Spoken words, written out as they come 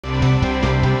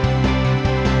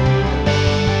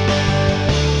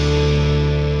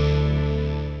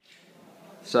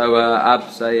So,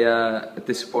 Abs, a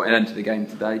disappointing end to the game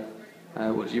today.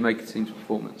 What do you make of the team's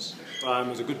performance? It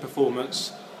was a good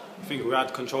performance. I think we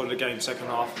had control of the game second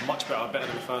half, much better than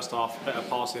the first half, better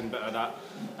passing, better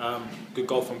that. Good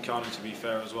goal from Kiana, to be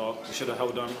fair, as well. We should have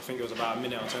held on. I think it was about a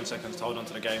minute or 10 seconds to hold on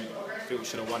to the game. I think we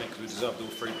should have won it because we deserved all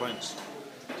 3 points.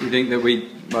 Do you think that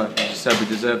well, you said we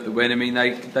deserved the win. I mean,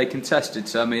 they contested,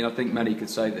 so I mean, I think many could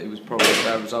say that it was probably a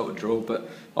fair result, a draw, but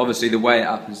obviously the way it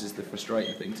happens is the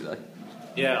frustrating thing today.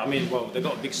 Yeah, I mean, well, they've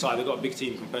got a big side, they've got a big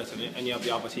team compared to any of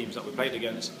the other teams that we played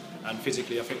against, and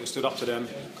physically I think we stood up to them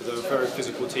because they're a very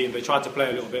physical team. They tried to play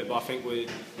a little bit, but I think we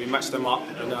matched them up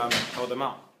and held them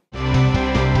out.